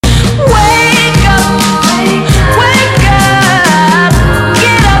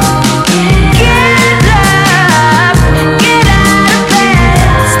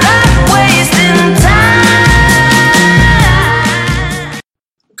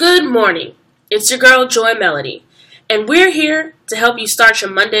Good morning. It's your girl Joy Melody, and we're here to help you start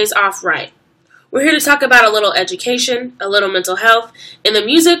your Mondays off right. We're here to talk about a little education, a little mental health, and the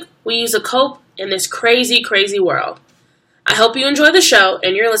music we use to cope in this crazy, crazy world. I hope you enjoy the show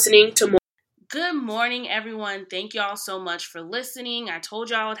and you're listening to more. Good morning, everyone. Thank y'all so much for listening. I told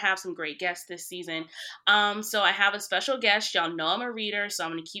y'all I would have some great guests this season. So I have a special guest. Y'all know I'm a reader, so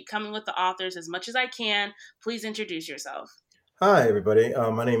I'm going to keep coming with the authors as much as I can. Please introduce yourself. Hi, everybody.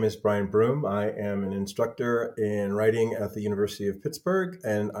 My name is Brian Broom. I am an instructor in writing at the University of Pittsburgh,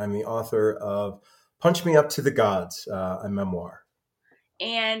 and I'm the author of Punch Me Up to the Gods, a memoir.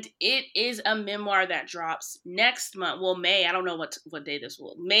 And it is a memoir that drops next month. Well, May. I don't know what day this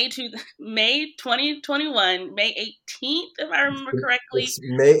will. May 2021, May 18th, if I remember correctly. It's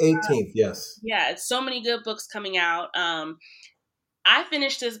May 18th, yes. Yeah, it's so many good books coming out. I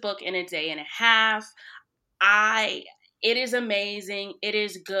finished this book in a day and a half. It is amazing. It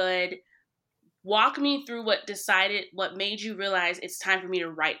is good. Walk me through what made you realize it's time for me to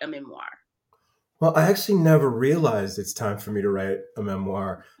write a memoir. Well, I actually never realized it's time for me to write a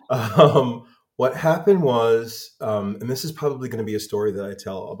memoir. What happened was, and this is probably going to be a story that I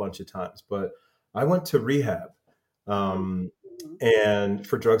tell a bunch of times, but I went to rehab and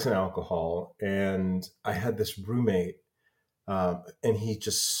for drugs and alcohol, and I had this roommate, and he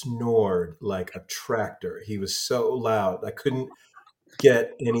just snored like a tractor. He was so loud, I couldn't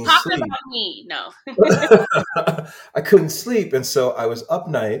get any Talking sleep. about me, no. I couldn't sleep, and so I was up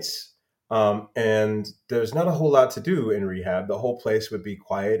nights. And there's not a whole lot to do in rehab. The whole place would be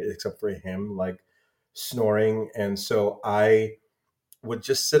quiet except for him, like snoring. And so I would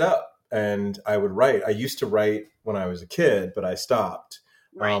just sit up and I would write. I used to write when I was a kid, but I stopped.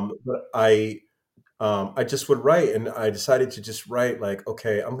 Right. But I just would write, and I decided to just write like,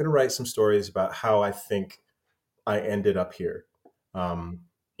 okay, I'm going to write some stories about how I think I ended up here,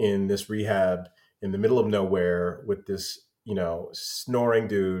 in this rehab in the middle of nowhere with this, snoring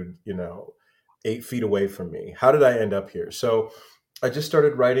dude, 8 feet away from me. How did I end up here? So I just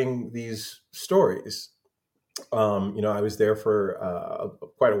started writing these stories. I was there for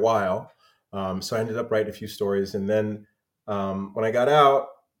quite a while. So I ended up writing a few stories. And then when I got out,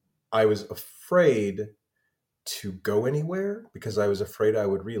 I was afraid to go anywhere because I was afraid I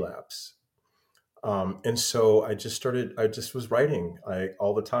would relapse. And so I just was writing like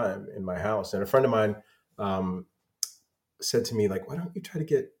all the time in my house. And a friend of mine um, said to me, like, why don't you try to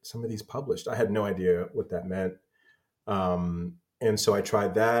get some of these published? I had no idea what that meant. And so I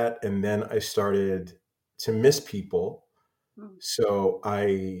tried that. And then I started to miss people. So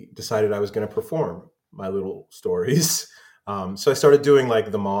I decided I was going to perform my little stories. So I started doing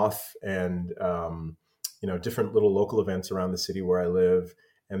like The Moth and, different little local events around the city where I live.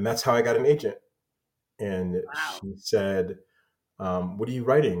 And that's how I got an agent. And Wow. she said, what are you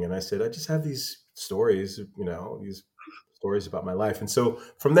writing? And I said, I just have these stories, these stories about my life. And so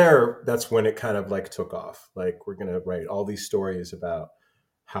from there, that's when it kind of like took off. Like, we're going to write all these stories about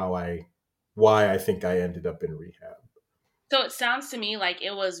why I think I ended up in rehab. So it sounds to me like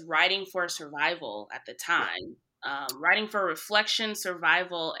it was writing for survival at the time, writing for reflection,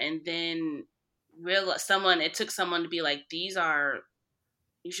 survival, and then it took someone to be like,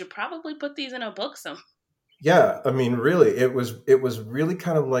 you should probably put these in a book. Yeah. I mean, really, it was really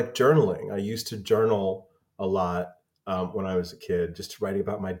kind of like journaling. I used to journal a lot when I was a kid, just writing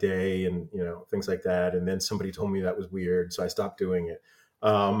about my day and, things like that. And then somebody told me that was weird, so I stopped doing it.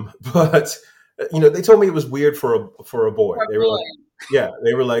 But they told me it was weird for a boy. For a They were boy. like, yeah,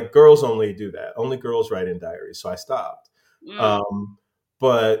 they were like, girls only do that. Only girls write in diaries. So I stopped.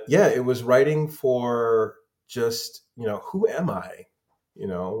 But yeah, it was writing for just, who am I?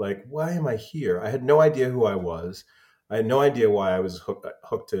 Like, why am I here? I had no idea who I was. I had no idea why I was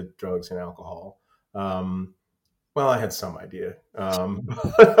hooked to drugs and alcohol. Well, I had some idea.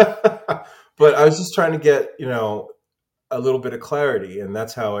 But I was just trying to get, a little bit of clarity. And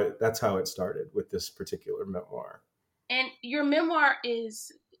that's how it started with this particular memoir. And your memoir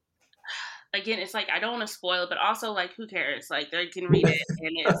is, again, it's like, I don't want to spoil it, but also like, who cares? Like, they can read it.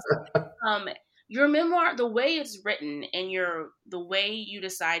 And it's, your memoir, the way it's written and the way you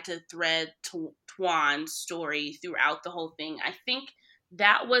decide to thread Twan's story throughout the whole thing, I think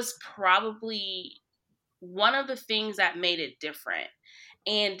that was probably one of the things that made it different.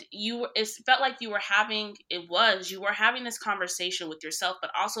 And it felt like you were having this conversation with yourself,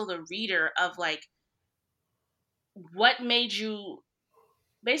 but also the reader of like, what made you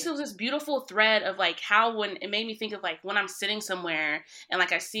basically it was this beautiful thread of like how when it made me think of like when I'm sitting somewhere and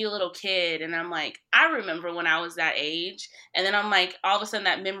like I see a little kid and I'm like, I remember when I was that age, and then I'm like, all of a sudden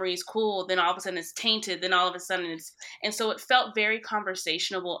that memory is cool, then all of a sudden it's tainted, then all of a sudden it's, and so it felt very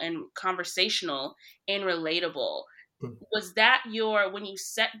conversational and relatable. Was that your, when you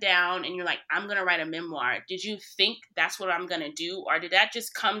sat down and you're like, I'm gonna write a memoir, did you think that's what I'm gonna do, or did that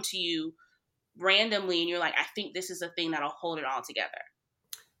just come to you randomly and you're like, I think this is the thing that'll hold it all together?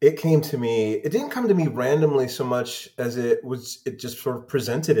 It came to me, it didn't come to me randomly so much as it just sort of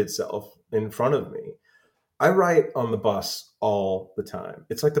presented itself in front of me. I write on the bus all the time.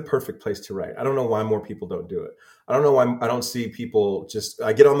 It's like the perfect place to write. I don't know why more people don't do it. I don't know why I don't see people just,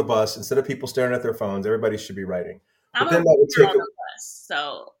 I get on the bus, instead of people staring at their phones, everybody should be writing. I'm But a then that would reader take, on the bus,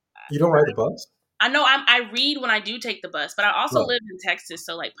 so you don't ride the bus? I know I read when I do take the bus, but I also Oh. live in Texas,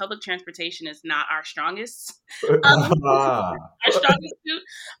 so like public transportation is not our strongest, Ah. our strongest suit.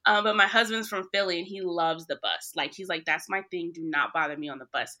 But my husband's from Philly and he loves the bus. Like he's like, that's my thing. Do not bother me on the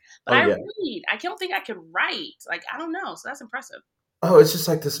bus. But Oh I yeah. read. I don't think I could write. Like I don't know. So that's impressive. Oh, it's just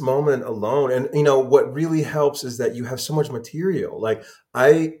like this moment alone. And what really helps is that you have so much material. Like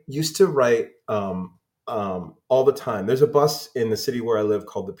I used to write all the time. There's a bus in the city where I live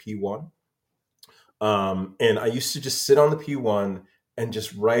called the P1. And I used to just sit on the P1 and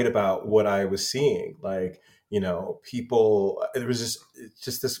just write about what I was seeing. Like, people, it was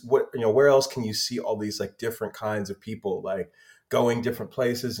just this, what, where else can you see all these like different kinds of people, like going different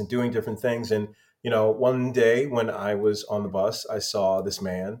places and doing different things. And, one day when I was on the bus, I saw this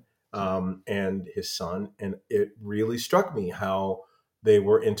man, and his son, and it really struck me how they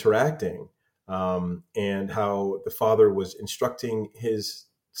were interacting, and how the father was instructing his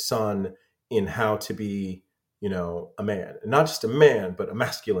son in how to be, a man, and not just a man, but a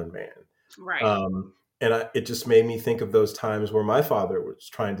masculine man. Right. It just made me think of those times where my father was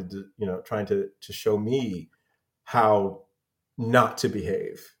trying to, trying to show me how not to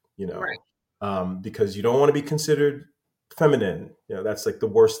behave, Right. because you don't want to be considered feminine. That's like the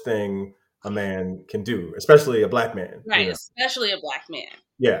worst thing a man can do, especially a black man. Right. Especially a black man.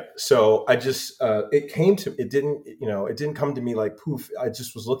 Yeah. So I just, it didn't come to me like poof. I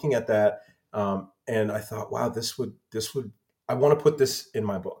just was looking at that. And I thought, wow, I want to put this in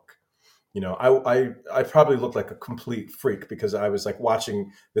my book. I probably looked like a complete freak because I was like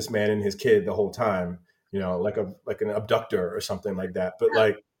watching this man and his kid the whole time, like an abductor or something like that. But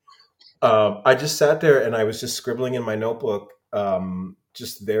like, I just sat there and I was just scribbling in my notebook,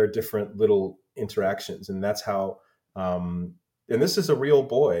 just their different little interactions. And that's how, and this is a real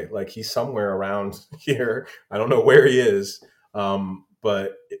boy, like he's somewhere around here. I don't know where he is.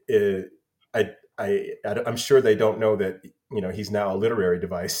 But I'm sure they don't know that, he's now a literary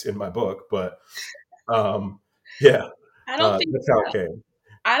device in my book, but, yeah, I don't think that's how it came.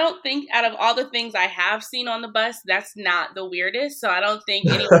 I don't think out of all the things I have seen on the bus, that's not the weirdest. So I don't think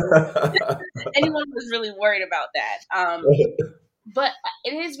anyone was really worried about that. But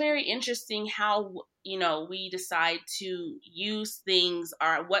it is very interesting how we decide to use things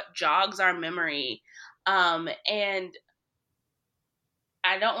or what jogs our memory, and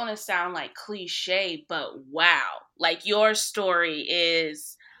I don't want to sound like cliche, but wow, like your story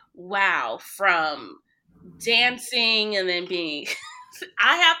is wow, from dancing and then being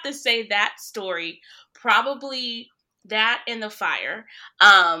I have to say that story, probably that in the fire.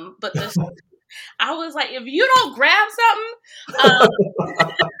 But I was like, if you don't grab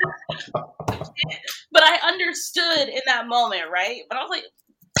something, but I understood in that moment, right? But I was like,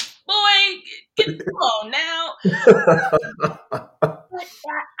 boy, come on now. But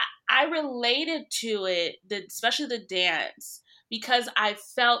I related to it, especially the dance, because I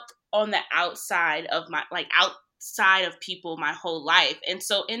felt on the outside of outside of people my whole life. And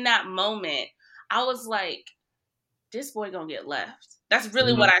so in that moment, I was like, this boy gonna get left. That's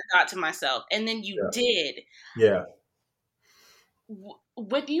really what I thought to myself. And then you did. Yeah.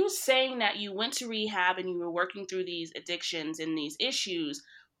 With you saying that you went to rehab and you were working through these addictions and these issues,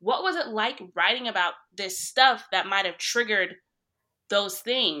 what was it like writing about this stuff that might have triggered those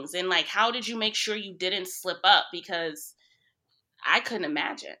things? And like, how did you make sure you didn't slip up? Because I couldn't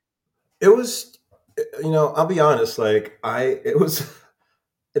imagine. It was, I'll be honest, like it was,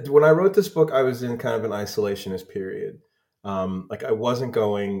 when I wrote this book, I was in kind of an isolationist period. Like I wasn't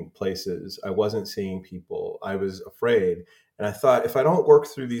going places. I wasn't seeing people. I was afraid. And I thought, if I don't work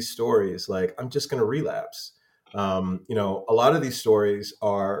through these stories, like I'm just going to relapse. A lot of these stories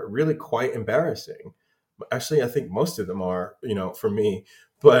are really quite embarrassing. Actually, I think most of them are, for me,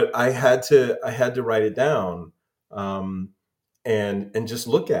 but I had to write it down. And just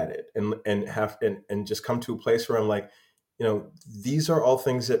look at it and just come to a place where I'm like, these are all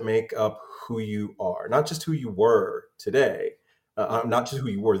things that make up who you are, not just who you were today, not just who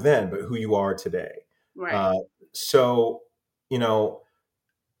you were then, but who you are today. Right. Uh, so, you know,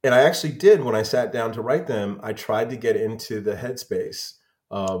 and I actually did when I sat down to write them. I tried to get into the headspace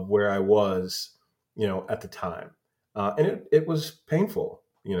of where I was, at the time, and it was painful.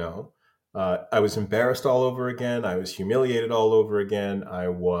 I was embarrassed all over again. I was humiliated all over again. I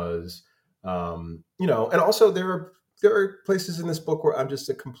was, and also there are places in this book where I'm just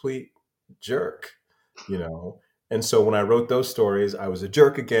a complete jerk, you know. And so when I wrote those stories, I was a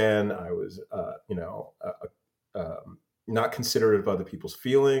jerk again. I was, not considerate of other people's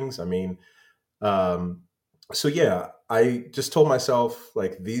feelings. I mean, um, so yeah, I just told myself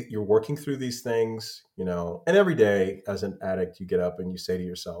like you're working through these things, and every day as an addict, you get up and you say to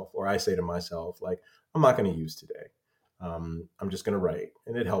yourself, or I say to myself, like, I'm not going to use today. I'm just going to write,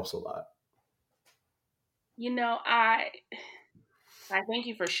 and it helps a lot. I thank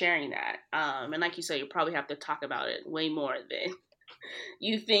you for sharing that. And like you said, you probably have to talk about it way more than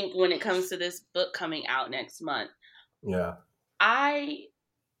you think when it comes to this book coming out next month. Yeah. I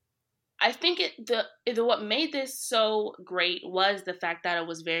I think what made this so great was the fact that it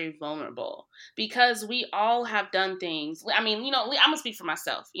was very vulnerable, because we all have done things. I mean, I'm gonna speak for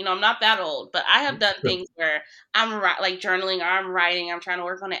myself. I'm not that old, but I have done things where like journaling, or I'm writing, I'm trying to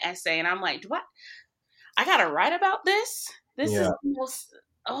work on an essay, and I'm like, I gotta write about this. This is Yeah. the most.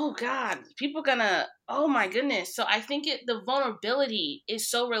 Oh God, people gonna. Oh my goodness. So I think the vulnerability is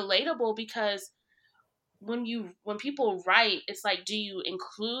so relatable, because when people write, it's like, do you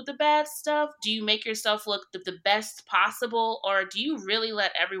include the bad stuff? Do you make yourself look the best possible, or do you really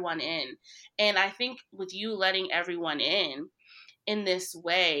let everyone in? And I think with you letting everyone in this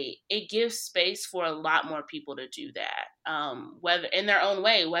way, it gives space for a lot more people to do that, whether in their own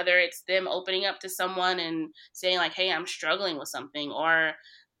way, whether it's them opening up to someone and saying like, hey, I'm struggling with something, or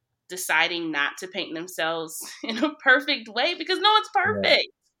deciding not to paint themselves in a perfect way, because no one's Yeah. perfect.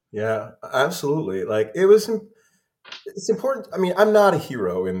 Yeah, absolutely. Like it's important. I mean, I'm not a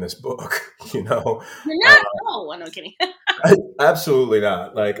hero in this book, you know. You're Uh, not. No, I'm not kidding. Absolutely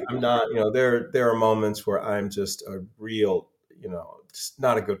not. Like I'm not, there are moments where I'm just a real, just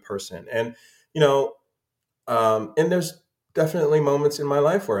not a good person. And, you know, and there's definitely moments in my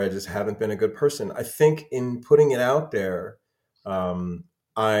life where I just haven't been a good person. I think in putting it out there, um,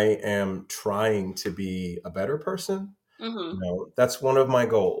 I am trying to be a better person. Hmm. That's one of my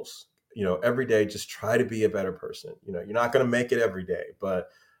goals. Every day, just try to be a better person. You're not going to make it every day, but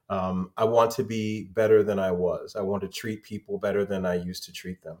I want to be better than I was. I want to treat people better than I used to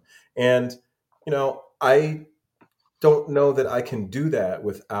treat them. And, I don't know that I can do that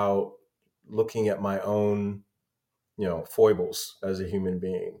without looking at my own, foibles as a human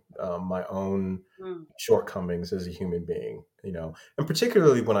being, my own Mm. shortcomings as a human being, and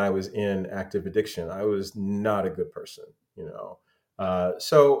particularly when I was in active addiction, I was not a good person,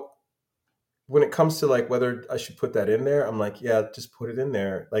 so when it comes to like whether I should put that in there, I'm like, yeah, just put it in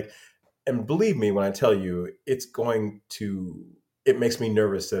there. Like, and believe me when I tell you, it makes me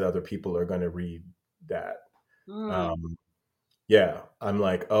nervous that other people are going to read that. Mm. Um, yeah, I'm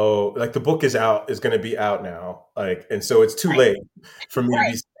like, oh, like the book is going to be out now, like, and so it's too Right. late for me to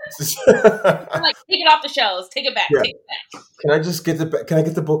Right. be. I'm like, take it off the shelves. Take it back. Yeah, Take it back. can I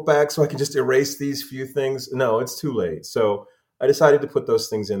get the book back so I can just erase these few things? No, it's too late. So I decided to put those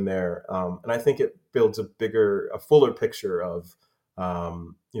things in there, and I think it builds a fuller picture of,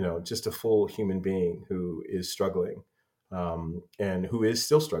 just a full human being who is struggling, and who is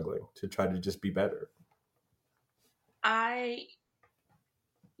still struggling to try to just be better. I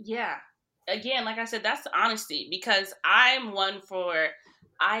Yeah. Again, like I said, that's honesty, because I'm one for,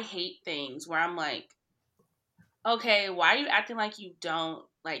 I hate things where I'm like, okay, why are you acting like you don't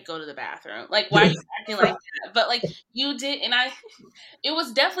like go to the bathroom? Like, why are you acting like that? But like you did, and it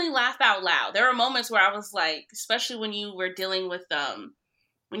was definitely laugh out loud. There were moments where I was like, especially when you were dealing with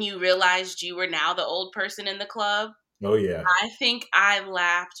when you realized you were now the old person in the club. Oh yeah, I think I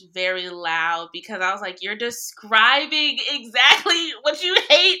laughed very loud, because I was like, you're describing exactly what you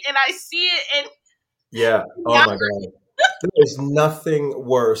hate, and I see it. And yeah. Oh yeah, my god. There is nothing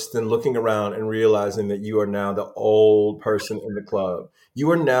worse than looking around and realizing that you are now the old person in the club.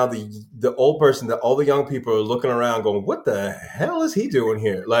 You are now the old person that all the young people are looking around going, "What the hell is he doing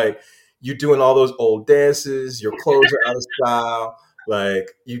here?" Like you're doing all those old dances, your clothes are out of style.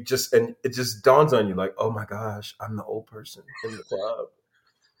 Like and it just dawns on you like, "Oh my gosh, I'm the old person in the club."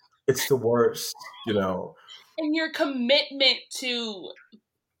 It's the worst. and your commitment to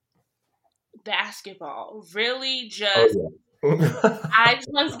basketball really Oh just yeah. I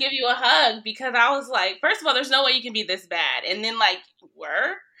just wanted to give you a hug because I was like, first of all, there's no way you can be this bad. And then like,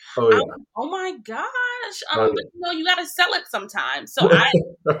 were Oh I yeah. was like, oh my gosh. Oh But you know, you gotta sell it sometimes. So yeah.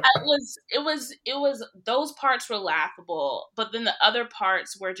 it was those parts were laughable, but then the other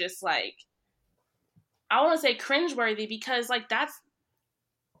parts were just like, I want to say cringeworthy because like that's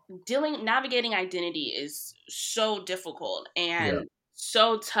navigating identity is so difficult Yeah. and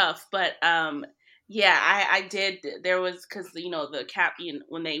so tough. But yeah, I did. There was because you know the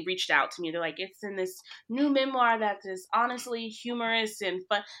when they reached out to me, they're like, it's in this new memoir that is honestly humorous and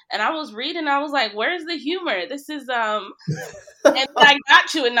fun. And I was reading, I was like, where's the humor? This is and then I got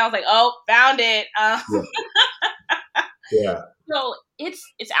to it, and I was like, oh, found it. Yeah. Yeah. So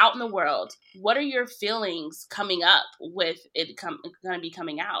it's out in the world. What are your feelings coming up with it going to be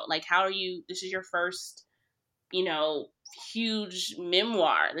coming out? Like, how are you? This is your first, you know, huge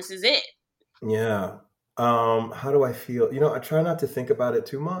memoir. This is it. Yeah. How do I feel? I try not to think about it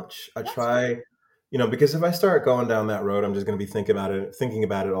too much. I That's fine. try, because if I start going down that road, I'm just going to be thinking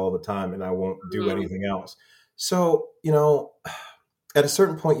about it all the time, and I won't do Mm, anything else. So, at a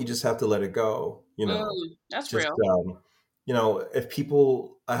certain point, you just have to let it go. that's Just, real.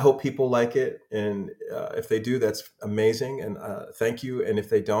 I hope people like it, and if they do, that's amazing, and thank you. And if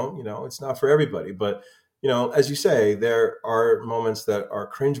they don't, it's not for everybody. But as you say, there are moments that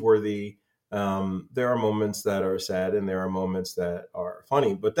are cringeworthy. There are moments that are sad, and there are moments that are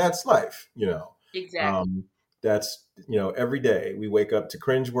funny. But that's life. Exactly. Um, that's every day we wake up to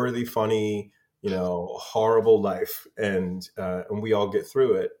cringeworthy, funny, horrible life, and we all get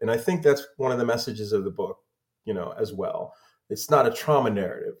through it. And I think that's one of the messages of the book, as well. It's not a trauma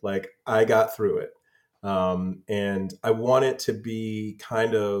narrative. Like, I got through it, and I want it to be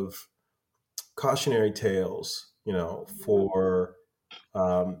kind of cautionary tales, for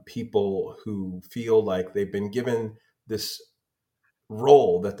people who feel like they've been given this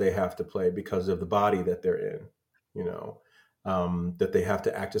role that they have to play because of the body that they're in, that they have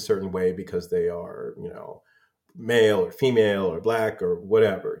to act a certain way because they are, male or female or black or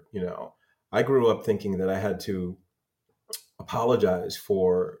whatever. I grew up thinking that I had to apologize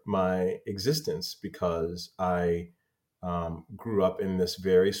for my existence because I grew up in this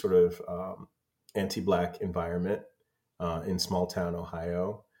very sort of anti-black environment in small town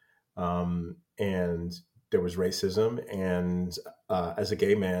Ohio, and there was racism. And as a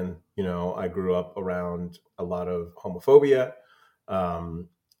gay man, I grew up around a lot of homophobia,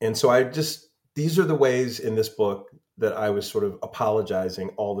 and so these are the ways in this book that I was sort of apologizing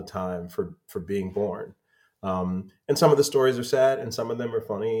all the time for being born. And some of the stories are sad, and some of them are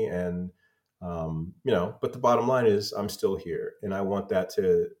funny, and but the bottom line is I'm still here, and I want that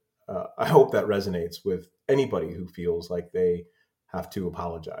to. I hope that resonates with anybody who feels like they have to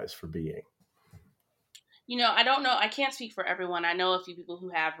apologize for being. You know, I don't know. I can't speak for everyone. I know a few people who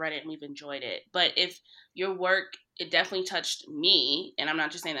have read it and we've enjoyed it. But if your work, it definitely touched me, and I'm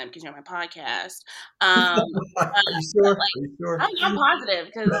not just saying that because you're on my podcast. Are you But sure? Are like, you sure? I'm positive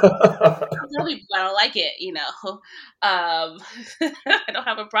because I tell people I don't like it. You know, I don't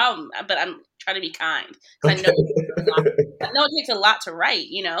have a problem, but I'm trying to be kind because Okay. I know it takes a lot to write.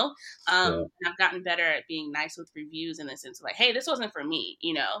 Yeah. And I've gotten better at being nice with reviews in the sense of like, hey, this wasn't for me.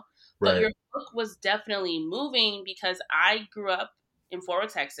 But Right. your book was definitely moving because I grew up in Fort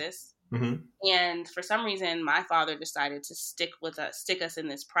Worth, Texas, Hmm. and for some reason, my father decided to stick us in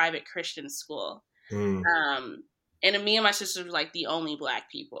this private Christian school. Mm. Um, and me and my sister were like the only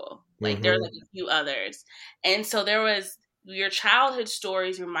black people. Like there were like Hmm. a few others, and so there was your childhood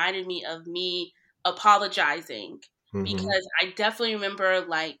stories reminded me of me apologizing Hmm. because I definitely remember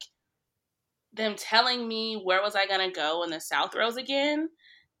like them telling me where was I gonna go when the South rose again,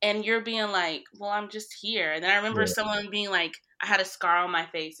 and you're being like, "Well, I'm just here." And then I remember Yeah. someone being like, I had a scar on my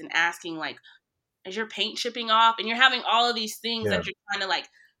face and asking like, "Is your paint chipping off?" And you're having all of these things Yeah. that you're trying to like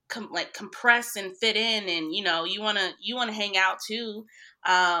compress and fit in, and you wanna hang out too.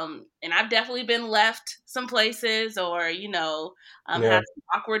 And I've definitely been left some places, or Yeah. had some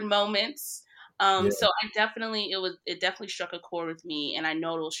awkward moments. Yeah. So it definitely struck a chord with me, and I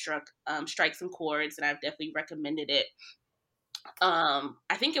know it'll strike some chords, and I've definitely recommended it.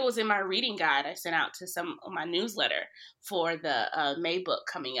 I think it was in my reading guide I sent out to some of my newsletter for the May book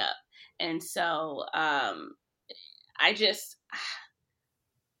coming up, and so I just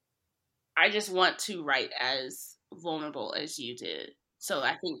I just want to write as vulnerable as you did. So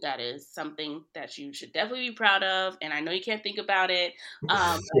I think that is something that you should definitely be proud of. And I know you can't think about it.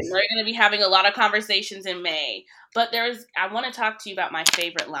 I know you're going to be having a lot of conversations in May. But I want to talk to you about my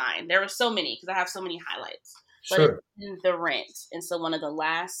favorite line. There were so many because I have so many highlights. But it's Sure. in The Rent. And so one of the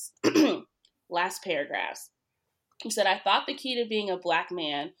last last paragraphs. He said, I thought the key to being a black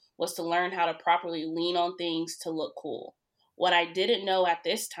man was to learn how to properly lean on things to look cool. What I didn't know at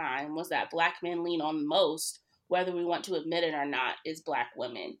this time was that black men lean on most, whether we want to admit it or not, is black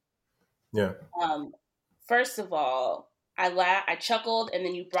women. Yeah. First of all, I chuckled, and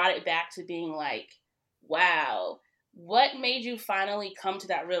then you brought it back to being like, wow, what made you finally come to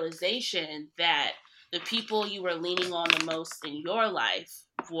that realization that the people you were leaning on the most in your life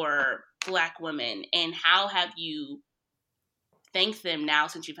were black women, and how have you thanked them now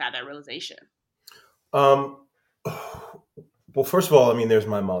since you've had that realization? Well, first of all, I mean, there's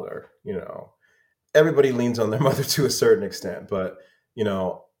my mother. Everybody leans on their mother to a certain extent, but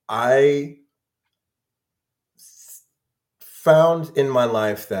I found in my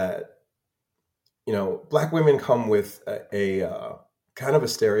life that black women come with a kind of a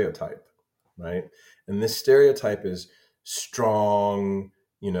stereotype, right? And this stereotype is strong,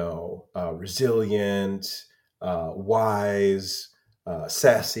 resilient, wise,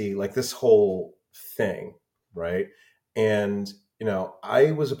 sassy, like this whole thing, right? And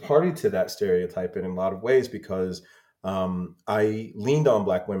I was a party to that stereotype in a lot of ways because I leaned on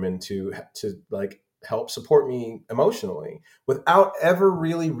black women to like help support me emotionally without ever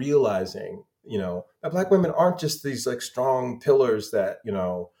really realizing that black women aren't just these like strong pillars that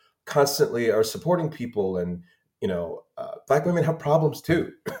constantly are supporting people. And black women have problems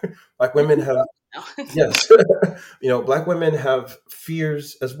too. Black women have yes. Black women have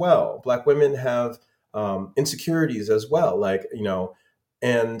fears as well. Black women have insecurities as well, like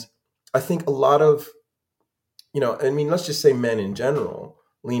and I think a lot of I mean, let's just say men in general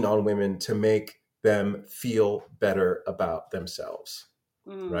lean on women to make them feel better about themselves,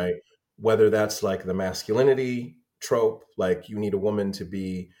 right? Whether that's like the masculinity trope, like you need a woman to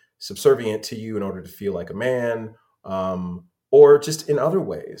be subservient to you in order to feel like a man, or just in other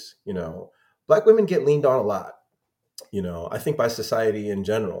ways, black women get leaned on a lot, I think by society in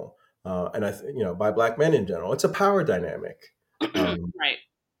general, and by black men in general. It's a power dynamic, right?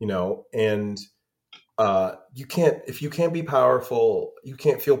 And if you can't be powerful, you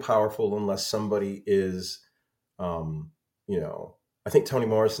can't feel powerful unless somebody is, I think Toni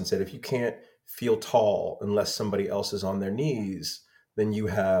Morrison said, if you can't feel tall unless somebody else is on their knees, then you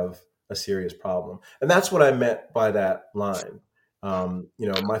have a serious problem. And that's what I meant by that line.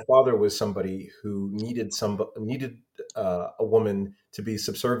 My father was somebody who needed a woman to be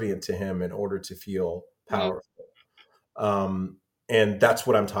subservient to him in order to feel powerful. And that's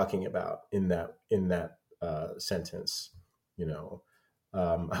what I'm talking about in that sentence.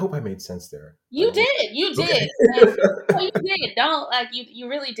 I hope I made sense there. You did. Okay. You did. Don't like you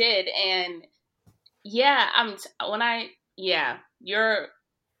really did. And yeah, you're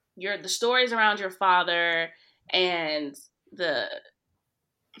the stories around your father and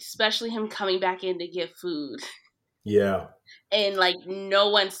especially him coming back in to get food. Yeah. And like neither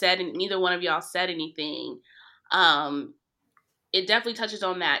one of y'all said anything. It definitely touches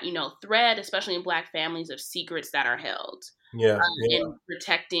on that, thread, especially in black families, of secrets that are held. Yeah. And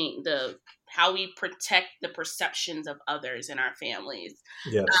protecting how we protect the perceptions of others in our families.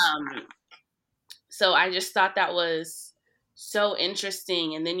 Yes. So I just thought that was so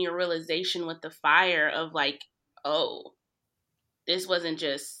interesting. And then your realization with the fire of like, oh, this wasn't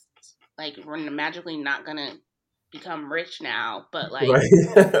just like, we're magically not going to become rich now, but like, right.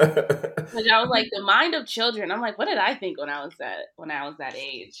 I was like, the mind of children. I'm like, what did I think when I was that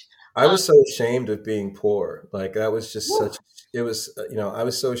age? I was so ashamed of being poor. Like that was just it was, I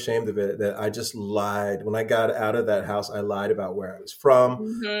was so ashamed of it that I just lied. When I got out of that house, I lied about where I was from.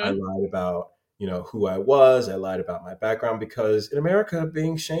 Mm-hmm. I lied about, who I was. I lied about my background because in America,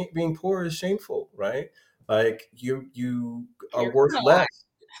 being poor is shameful, right? Like you are worth less,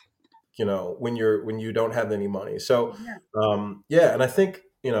 when you don't have any money. So, yeah. And I think,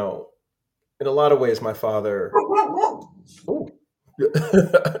 in a lot of ways, my father,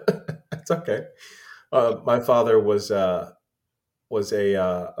 it's okay. My father was a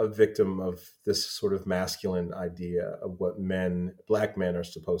victim of this sort of masculine idea of what black men are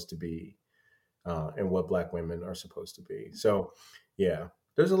supposed to be, and what black women are supposed to be. So, yeah,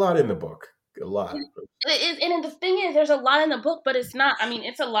 there's a lot in the book. A lot. And the thing is, there's a lot in the book, but it's not. I mean,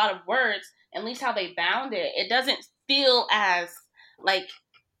 it's a lot of words. At least how they bound it. It doesn't feel as like.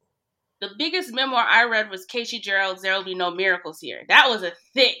 The biggest memoir I read was Casey Gerald's "There Will Be No Miracles Here." That was a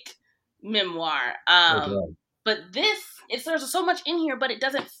thick memoir. But there's so much in here, but it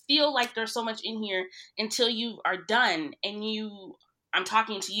doesn't feel like there's so much in here until you are done. And I'm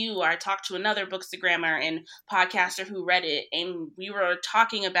talking to you, or I talked to another bookstagrammer and podcaster who read it, and we were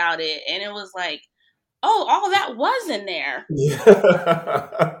talking about it, and it was like, oh, all that was in there.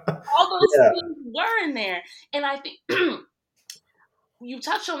 Yeah. all those Yeah. things were in there. And I think you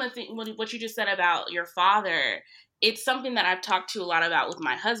touched on the thing, what you just said about your father. It's something that I've talked to a lot about with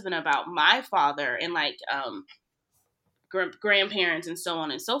my husband, about my father and like grandparents and so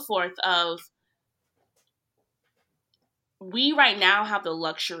on and so forth. Of we right now have the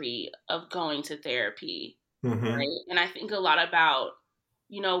luxury of going to therapy, Mm-hmm. right? And I think a lot about,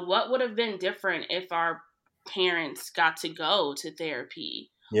 what would have been different if our parents got to go to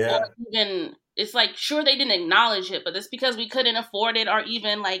therapy, or Yeah. even it's like, sure, they didn't acknowledge it, but it's because we couldn't afford it, or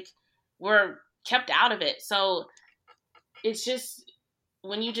even like we're kept out of it. So it's just,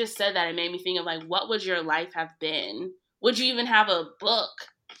 when you just said that, it made me think of like, what would your life have been? Would you even have a book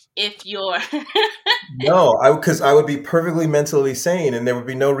if you're No, because I would be perfectly mentally sane, and there would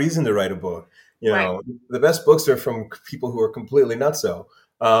be no reason to write a book. right? The best books are from people who are completely nutso.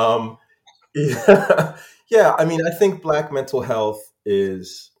 Um, yeah, yeah. I mean, I think Black mental health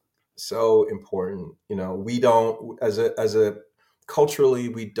is so important. We don't, as a culturally,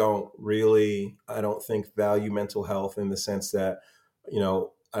 we don't really, I don't think, value mental health in the sense that,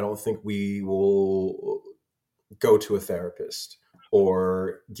 I don't think we will go to a therapist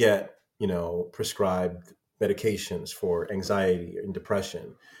or get prescribed medications for anxiety and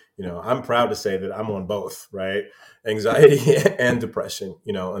depression. I'm proud to say that I'm on both, right? Anxiety and depression,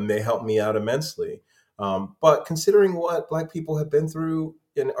 and they help me out immensely. But considering what Black people have been through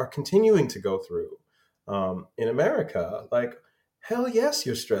and are continuing to go through in America, like, hell yes,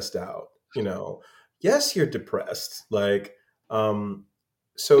 you're stressed out. Yes, you're depressed. Like,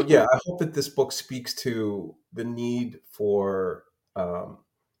 so yeah, I hope that this book speaks to the need for um,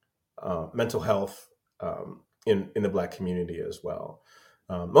 mental health in the Black community as well.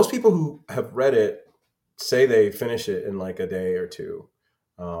 Most people who have read it say they finish it in like a day or two,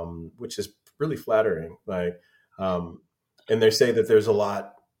 which is really flattering. Like, and they say that there's a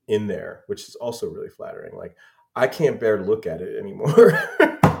lot in there, which is also really flattering. Like, I can't bear to look at it anymore.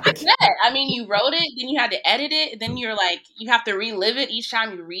 Yeah, I mean, you wrote it, then you had to edit it, then you're like, you have to relive it each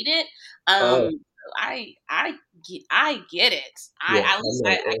time you read it. Oh I get it. yeah, At least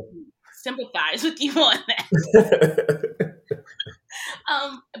I can sympathize with you on that.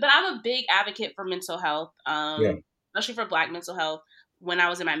 But I'm a big advocate for mental health, yeah. especially for Black mental health. When I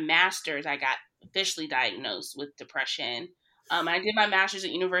was in my master's, I got officially diagnosed with depression. I did my master's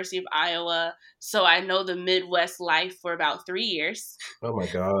at University of Iowa, so I know the Midwest life for about 3 years. Oh my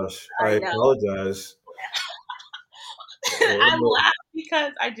gosh, I I know. apologize. I laughed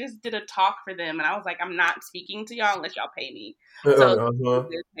because I just did a talk for them, and I was like, I'm not speaking to y'all unless y'all pay me. So Uh-huh.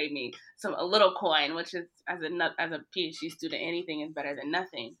 they paid me a little coin, which is, as a PhD student, anything is better than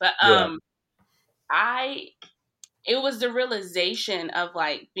nothing. But Yeah, I it was the realization of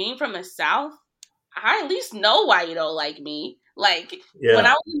like, being from the South, I at least know why you don't like me. Like, when I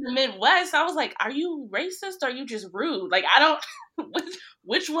yeah. was in the Midwest, I was like, are you racist or are you just rude? Like, I don't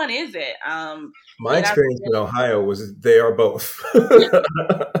which one is it? My And I experience in Ohio was they are both.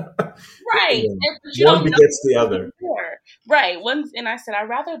 right. Yeah. But you One don't know begets the other. before. Right. And I said, I'd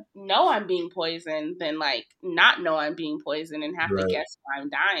rather know I'm being poisoned than like not know I'm being poisoned and have to Right, guess why I'm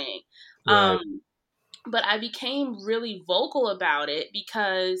dying. right. But I became really vocal about it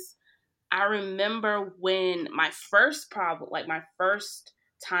because I remember when my first problem, like my first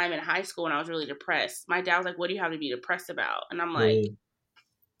time in high school when I was really depressed, my dad was like, what do you have to be depressed about? And I'm like, Mm,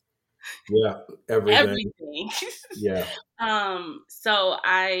 yeah, everything. everything. Yeah, So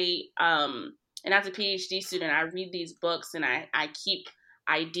and as a PhD student, I read these books and I keep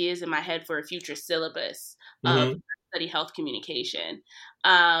ideas in my head for a future syllabus of hmm, study health communication.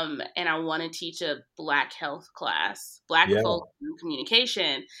 And I want to teach a Black health class, Black yeah, folk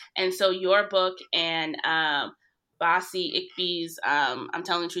communication. And so your book and Bossy Ickby's I'm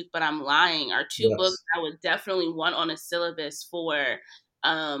Telling the Truth, But I'm Lying are two books yes. I would definitely want on a syllabus for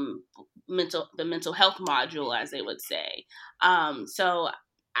um, the mental health module, as they would say. So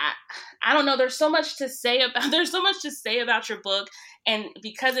I I don't know. There's so much to say about your book, and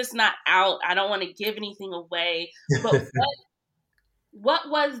because it's not out, I don't want to give anything away. But what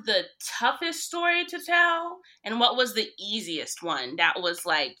was the toughest story to tell, and what was the easiest one that was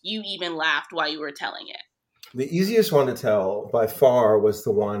like you even laughed while you were telling it? The easiest one to tell by far was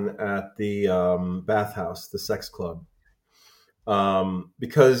the one at the bathhouse, the sex club.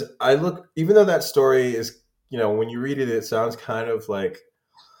 Because even though that story is, when you read it, it sounds kind of like,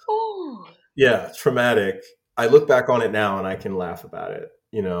 Ooh. yeah, traumatic. I look back on it now and I can laugh about it.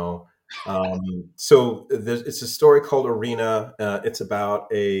 So it's a story called Arena. It's about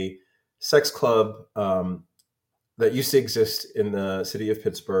a sex club that used to exist in the city of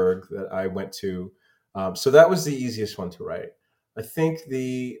Pittsburgh that I went to. So that was the easiest one to write. I think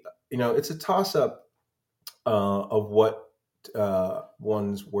it's a toss up of what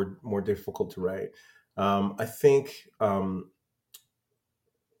ones were more difficult to write. I think the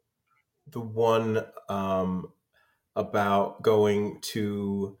one about going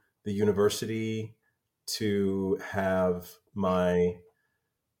to the university to have my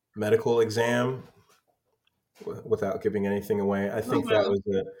medical exam without giving anything away. I think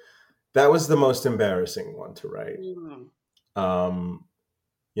Mhm. that was the most embarrassing one to write. Mhm. Um,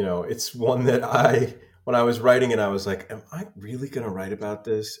 it's one that when I was writing it, I was like, am I really going to write about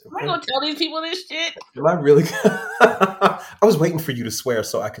this? Am I gonna tell these people this shit? Am I really? I was waiting for you to swear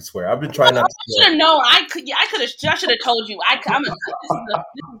so I could swear. I've been trying not to Should swear. have known. I could. Yeah, I could have. I should have told you. This is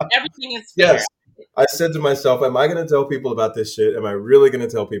everything is fair. Yes. I said to myself, am I going to tell people about this shit? Am I really going to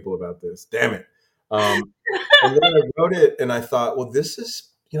tell people about this? Damn it. And then I wrote it and I thought, well, this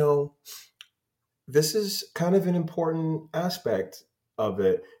is kind of an important aspect of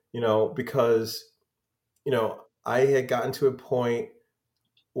it, because, I had gotten to a point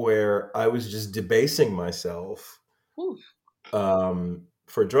where I was just debasing myself Whew.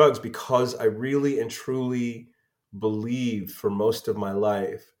 For drugs because I really and truly believed for most of my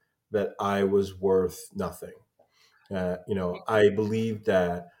life that I was worth nothing. I believed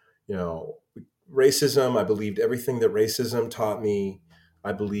that, you know, racism, I believed everything that racism taught me.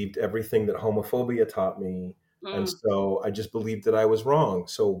 I believed everything that homophobia taught me. And Mm. so I just believed that I was wrong.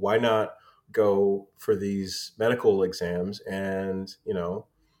 So why not go for these medical exams and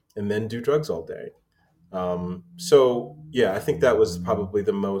then do drugs all day? So yeah, I think that was probably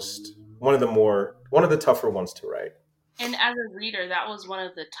one of the tougher ones to write. And as a reader, that was one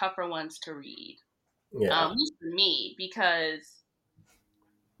of the tougher ones to read. Yeah. At least for me, because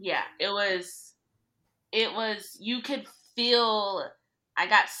yeah, it was you could feel I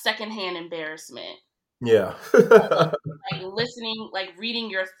got secondhand embarrassment. Yeah. Like listening, like reading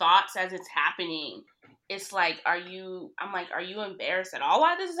your thoughts as it's happening. It's like, I'm like, are you embarrassed at all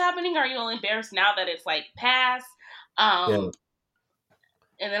why this is happening? Or are you only embarrassed now that it's like past? Yeah. Um,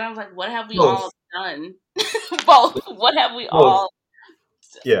 and then I was like, what have we Both. all done? Both. What have we Both. all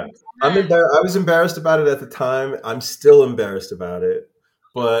Yeah. done? I was embarrassed about it at the time. I'm still embarrassed about it.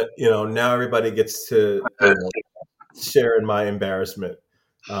 But, now everybody gets to, share in my embarrassment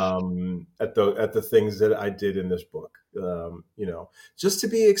at the things that I did in this book. Just to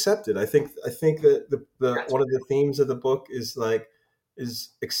be accepted. I think that the That's one of the themes of the book is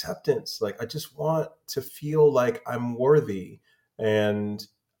acceptance. Like I just want to feel like I'm worthy, and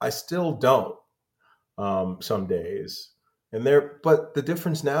I still don't some days. But the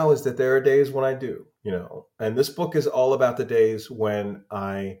difference now is that there are days when I do. And this book is all about the days when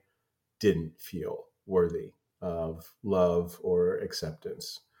I didn't feel worthy of love or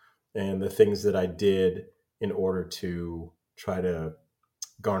acceptance and the things that I did in order to try to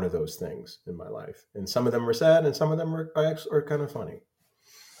garner those things in my life. And some of them are sad and some of them are kind of funny.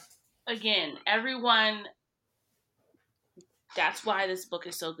 again, everyone. That's why this book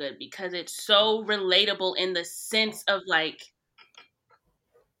is so good, because it's so relatable in the sense of like,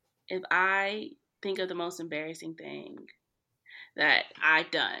 if I think of the most embarrassing thing that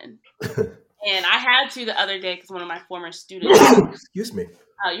I've done, and I had to the other day because one of my former students, Excuse me.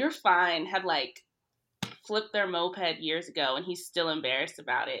 you're fine, had like flipped their moped years ago, and he's still embarrassed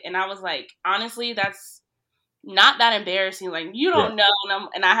about it. And I was like, honestly, that's not that embarrassing. Like, you Yeah. don't know.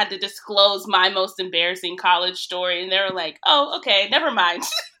 And I had to disclose my most embarrassing college story, and they were like, "Oh, okay, never mind."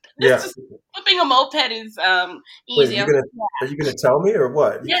 Yeah. This is flipping a moped is Wait, easy. are you gonna tell me or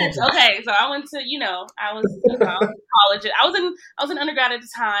what? You can't Yes, just okay. So I went to, I was, college. I was an undergrad at the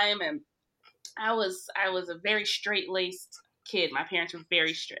time, and I was a very straight laced kid. My parents were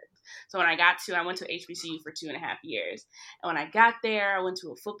very strict. So when I went to HBCU for 2.5 years, and when I got there, I went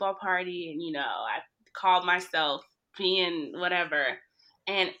to a football party, and I called myself being whatever,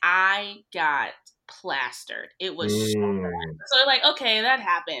 and I got plastered. It was Mm. so like, okay, that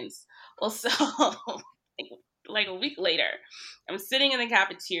happens. Well, so like a week later, I'm sitting in the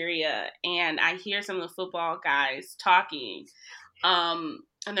cafeteria and I hear some of the football guys talking. And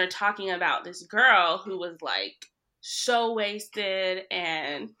they're talking about this girl who was like so wasted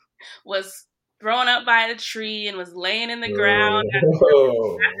and was thrown up by a tree and was laying in the ground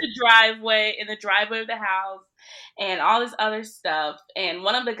Oh. in the driveway of the house and all this other stuff. And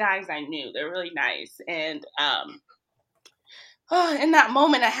one of the guys I knew, they're really nice. And in that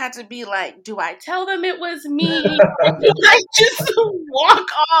moment, I had to be like, do I tell them it was me? Or do I just walk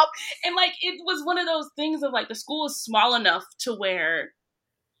off? And like, it was one of those things of like, the school is small enough to where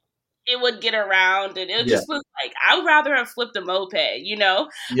it would get around, and it Yeah. just was like, I would rather have flipped a moped, Yeah.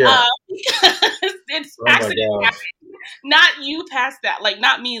 because it's Oh my accidents gosh. happen. not you past that, like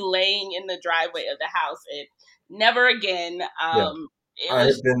not me laying in the driveway of the house. It never again. Yeah. It I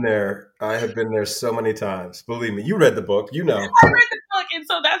was. have been there. I have been there so many times. Believe me, you read the book, you know. I read the book, and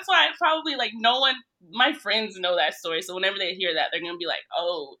so that's why probably like no one, my friends know that story. So whenever they hear that, they're gonna be like,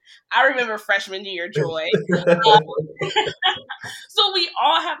 "Oh, I remember freshman year joy." So we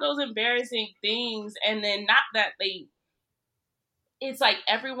all have those embarrassing things, and then not that they. It's like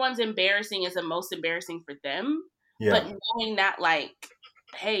everyone's embarrassing is the most embarrassing for them, but Yeah. knowing that like,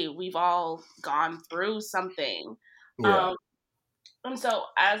 hey, we've all gone through something. Yeah. Um, and so,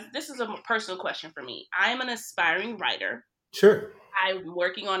 as this is a personal question for me, I'm an aspiring writer. Sure. I'm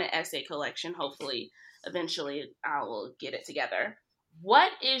working on an essay collection. Hopefully, eventually, I will get it together.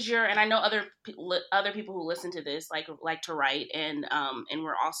 What is your? And I know other people who listen to this like to write, and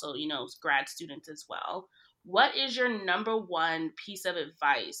we're also grad students as well. What is your number one piece of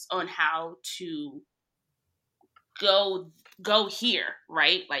advice on how to go here,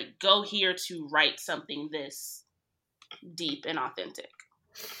 right? Like go here to write something this deep and authentic.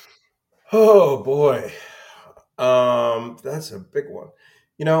 Oh boy. That's a big one.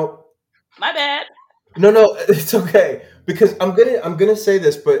 You know, My bad. no, it's okay because I'm gonna say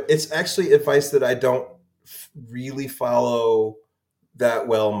this, but it's actually advice that I don't really follow that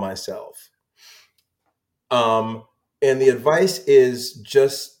well myself. Um, and the advice is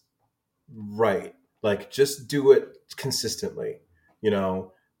just right, like just do it consistently. You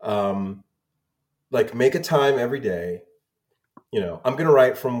know, um, like make a time every day. I'm going to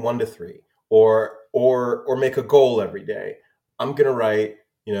write from 1 to 3, or make a goal every day. I'm going to write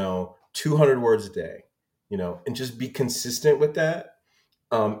 200 words a day, and just be consistent with that.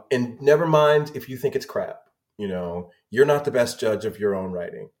 And never mind if you think it's crap. You're not the best judge of your own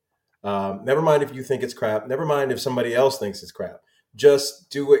writing. Never mind if you think it's crap. Never mind if somebody else thinks it's crap. Just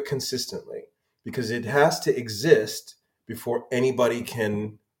do it consistently, because it has to exist before anybody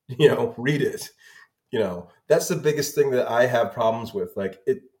can read it. That's the biggest thing that I have problems with. Like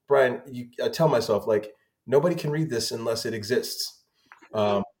Brian, I tell myself, like, nobody can read this unless it exists.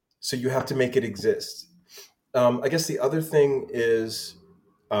 So you have to make it exist. I guess the other thing is,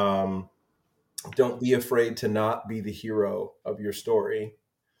 don't be afraid to not be the hero of your story.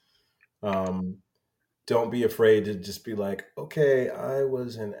 Um, don't be afraid to just be like, okay, I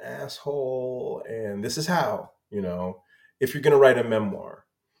was an asshole and this is how, if you're going to write a memoir.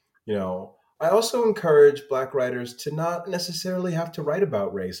 I also encourage Black writers to not necessarily have to write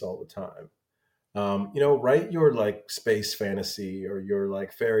about race all the time. Write your like space fantasy, or your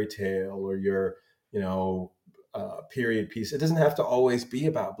like fairy tale, or your, period piece. It doesn't have to always be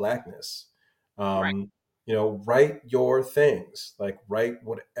about Blackness. Right. Write your things, like write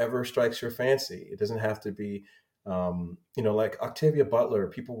whatever strikes your fancy. It doesn't have to be, like Octavia Butler.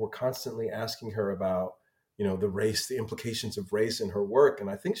 People were constantly asking her about, the implications of race in her work. And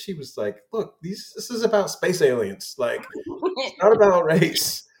I think she was like, look, this is about space aliens. Like, it's not about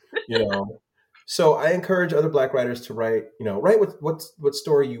race, So I encourage other Black writers to write what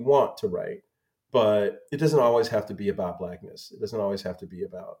story you want to write, but it doesn't always have to be about Blackness. It doesn't always have to be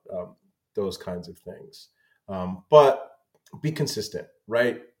about those kinds of things. But be consistent,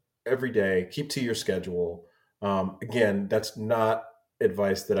 write every day, keep to your schedule. Again, that's not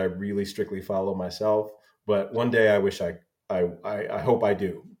advice that I really strictly follow myself, but one day I wish I hope I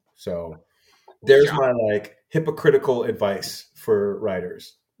do. So there's my like hypocritical advice for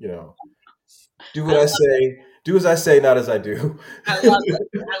writers. Do what I say, do as I say, not as I do. I love it.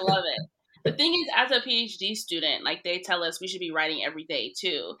 I love it. The thing is, as a PhD student, like they tell us we should be writing every day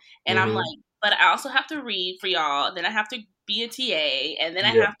too. And I'm like, but I also have to read for y'all. Then I have to be a TA. And then I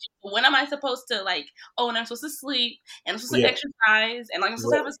have to, when am I supposed to and I'm supposed to sleep, and I'm supposed to exercise, and like I'm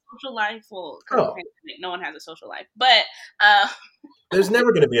supposed to have a social life. Well, no one has a social life. But there's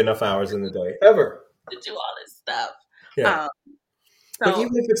never going to be enough hours in the day, ever. To do all this stuff. Yeah. But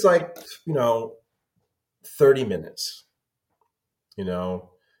even if it's like, 30 minutes,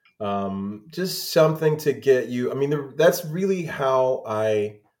 just something to get you. I mean, that's really how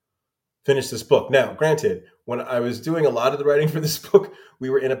I finished this book. Now, granted, when I was doing a lot of the writing for this book, we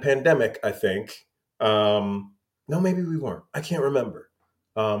were in a pandemic, I think. No, maybe we weren't. I can't remember.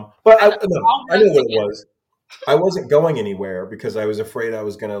 But I know what it was. I wasn't going anywhere because I was afraid I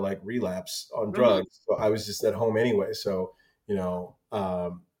was going to like relapse on drugs. So I was just at home anyway. So,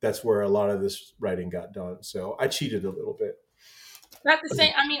 that's where a lot of this writing got done. So I cheated a little bit. Not the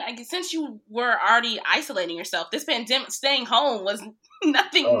same. I mean, since you were already isolating yourself, this pandemic, staying home was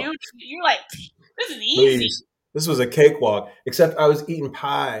nothing new to you. You're like, this is easy. Please. This was a cakewalk, except I was eating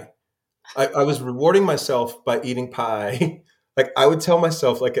pie. I was rewarding myself by eating pie. Like I would tell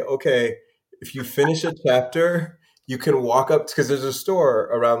myself, like, okay, if you finish a chapter, You can walk up because there's a store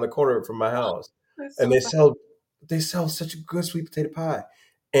around the corner from my house, That's and so funny. they sell such a good sweet potato pie.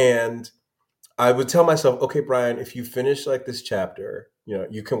 And I would tell myself, okay, Brian, if you finish like this chapter,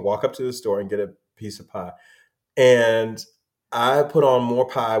 you can walk up to the store and get a piece of pie. And I put on more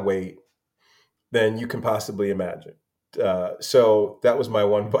pie weight than you can possibly imagine. So that was my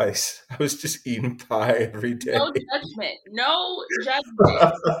one vice. I was just eating pie every day. No judgment. No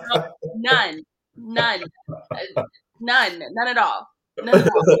judgment. No, none. None. None at all. None at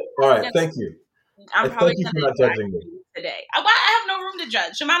all. All right, thank you. I'm probably Thank you gonna for not do ice judging me. cream today. I have no room to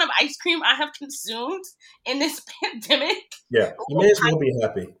judge. The amount of ice cream I have consumed in this pandemic. Yeah, you may as well be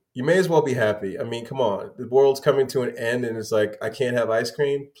happy. You may as well be happy. I mean, come on. The world's coming to an end and it's like, I can't have ice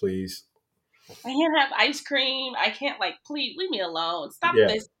cream? Please. I can't have ice cream. I can't please leave me alone. Stop Yeah.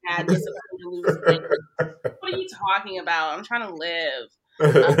 this madness about me to lose weight. What are you talking about? I'm trying to live.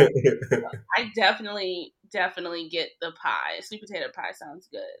 I definitely get the pie. Sweet potato pie sounds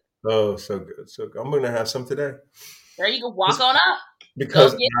good. Oh, so good. So good. I'm going to have some today. There you go. Walk on up.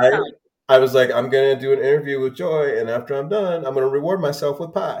 Because Go get some. I was like, I'm going to do an interview with Joy, and after I'm done, I'm going to reward myself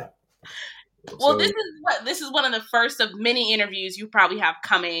with pie. Well, this is one of the first of many interviews you probably have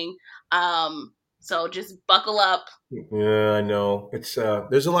coming. So just buckle up. Yeah, I know. It's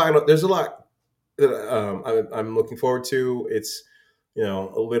there's a lot that I'm looking forward to. It's a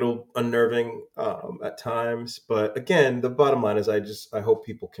little unnerving at times, but again, the bottom line is I hope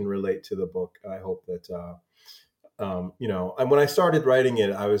people can relate to the book. I hope that and when I started writing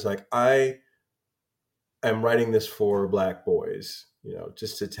it, I was like, I am writing this for Black boys,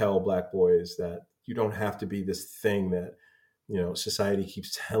 just to tell Black boys that you don't have to be this thing that society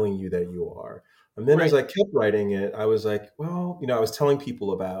keeps telling you that you are. And then as I kept writing it, I was like, well, I was telling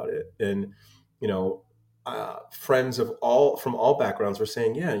people about it, and friends from all backgrounds were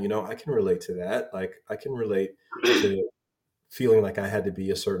saying, yeah, I can relate to that. Like, I can relate to feeling like I had to be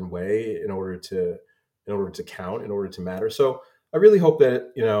a certain way in order to count, in order to matter. So I really hope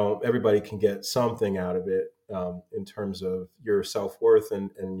that everybody can get something out of it in terms of your self-worth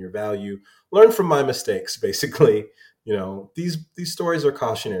and your value. Learn from my mistakes, basically. These stories are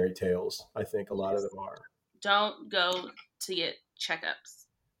cautionary tales. I think a lot of them are. Don't go to get checkups.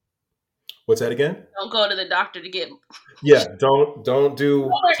 What's that again? Don't go to the doctor to get. Yeah, don't do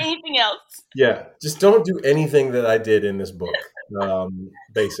or anything else. Yeah, just don't do anything that I did in this book.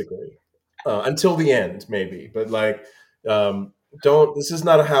 Basically, until the end, maybe. But don't. This is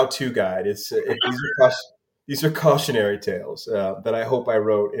not a how-to guide. These are cautionary tales that I hope I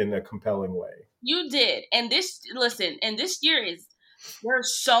wrote in a compelling way. You did, and this year there are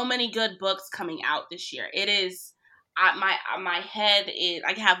so many good books coming out this year. It is. My head is.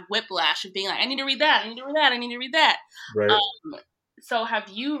 I have whiplash of being like, I need to read that. I need to read that. I need to read that. Right. So have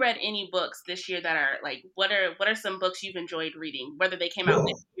you read any books this year that are what are some books you've enjoyed reading, whether they came out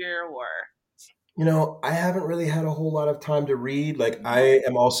this year or? I haven't really had a whole lot of time to read. Like, I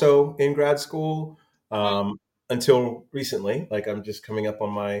am also in grad school until recently. Like, I'm just coming up on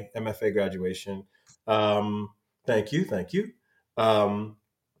my MFA graduation. Thank you.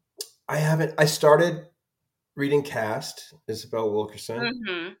 I started reading Caste, Isabel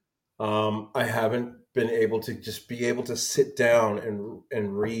Wilkerson. I haven't been able to sit down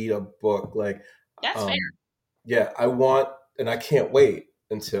and read a book. Like, that's fair. Yeah, and I can't wait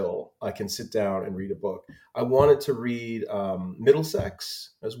until I can sit down and read a book. I wanted to read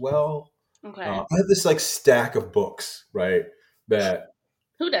Middlesex as well. Okay. I have this stack of books, right, that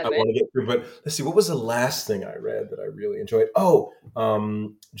who doesn't? I want to get through. But let's see, what was the last thing I read that I really enjoyed? Oh,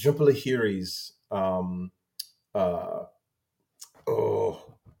 Jhumpa Lahiri's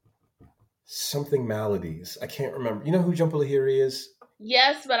something Maladies. I can't remember. You know who Jhumpa Lahiri is?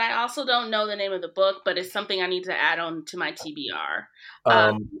 Yes, but I also don't know the name of the book, but it's something I need to add on to my TBR.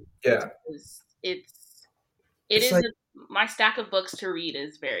 Yeah. My stack of books to read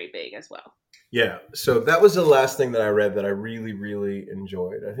is very big as well. Yeah. So that was the last thing that I read that I really, really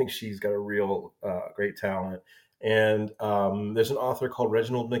enjoyed. I think she's got a real great talent. And there's an author called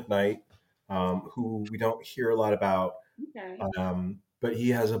Reginald McKnight who we don't hear a lot about. Okay. But he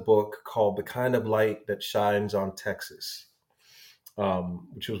has a book called The Kind of Light That Shines on Texas,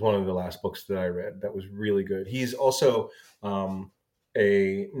 which was one of the last books that I read. That was really good. He's also a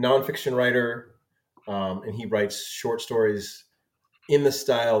nonfiction writer, and he writes short stories in the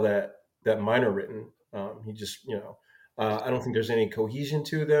style that mine are written. He just, I don't think there's any cohesion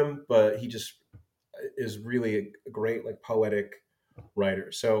to them, but he just is really a great, poetic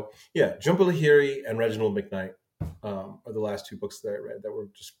writer. So yeah, Jhumpa Lahiri and Reginald McKnight are the last two books that I read that were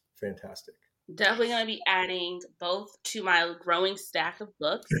just fantastic. Definitely going to be adding both to my growing stack of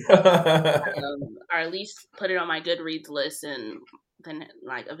books, or at least put it on my Goodreads list and then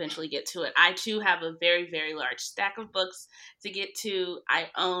like eventually get to it. I too have a very, very large stack of books to get to. I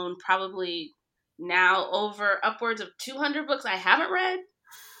own probably now over upwards of 200 books I haven't read.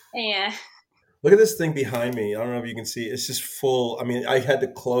 And Look at this thing behind me. I don't know if you can see. It's just full. I mean, I had to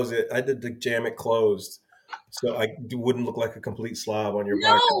close it. I had to jam it closed so I wouldn't look like a complete slob on your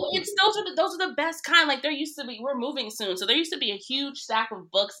no, podcast. it's those are the best kind. Like there used to be, we're moving soon, so there used to be a huge stack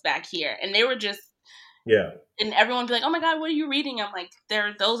of books back here, and they were just Yeah. And everyone would be like, "Oh my god, what are you reading?" I'm like,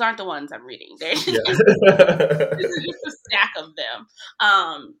 "Those aren't the ones I'm reading. This is just a stack of them."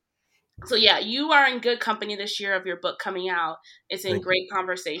 So yeah, you are in good company this year of your book coming out. It's in great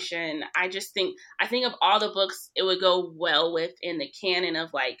conversation. I think of all the books it would go well with in the canon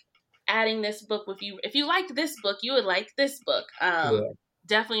of like adding this book with you. If you liked this book, you would like this book.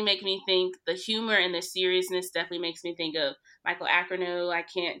 Definitely make me think the humor and the seriousness definitely makes me think of Michael Ackernew, I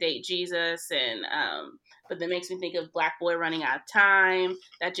Can't Date Jesus, and but that makes me think of Black Boy Running Out of Time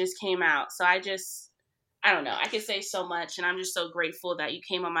that just came out. So I don't know. I could say so much, and I'm just so grateful that you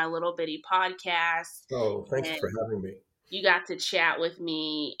came on my little bitty podcast. Oh, thanks for having me. You got to chat with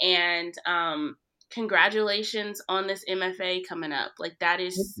me, and congratulations on this MFA coming up. Like that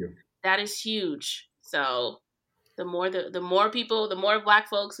is huge. So the more people, the more Black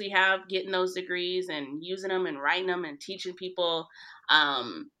folks we have getting those degrees and using them and writing them and teaching people.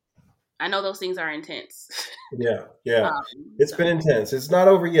 I know those things are intense. Yeah. It's been intense. It's not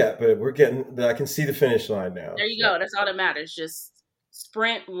over yet, but I can see the finish line now. There you go. That's all that matters. Just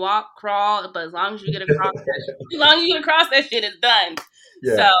sprint, walk, crawl. But as long as you get across that shit, it's done.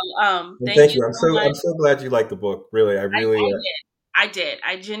 Yeah. So, thank you. I'm so glad you liked the book. Really, I did.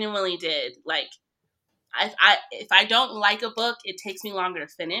 I genuinely did. Like, if I don't like a book, it takes me longer to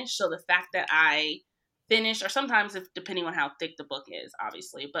finish. So the fact that I finished, or sometimes depending on how thick the book is,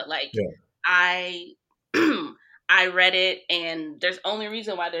 obviously, but like I read it, and there's only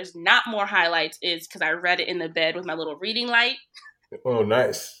reason why there's not more highlights is because I read it in the bed with my little reading light. Oh,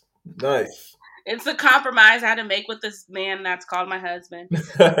 nice. It's a compromise I had to make with this man that's called my husband.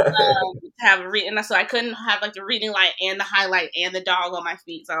 To have a reading, so I couldn't have like the reading light and the highlight and the dog on my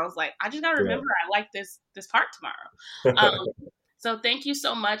feet. So I was like, I just gotta remember I like this part tomorrow. So thank you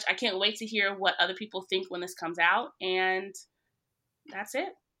so much. I can't wait to hear what other people think when this comes out, and that's it.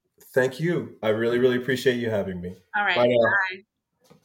 Thank you. I really, really appreciate you having me. All right. Bye.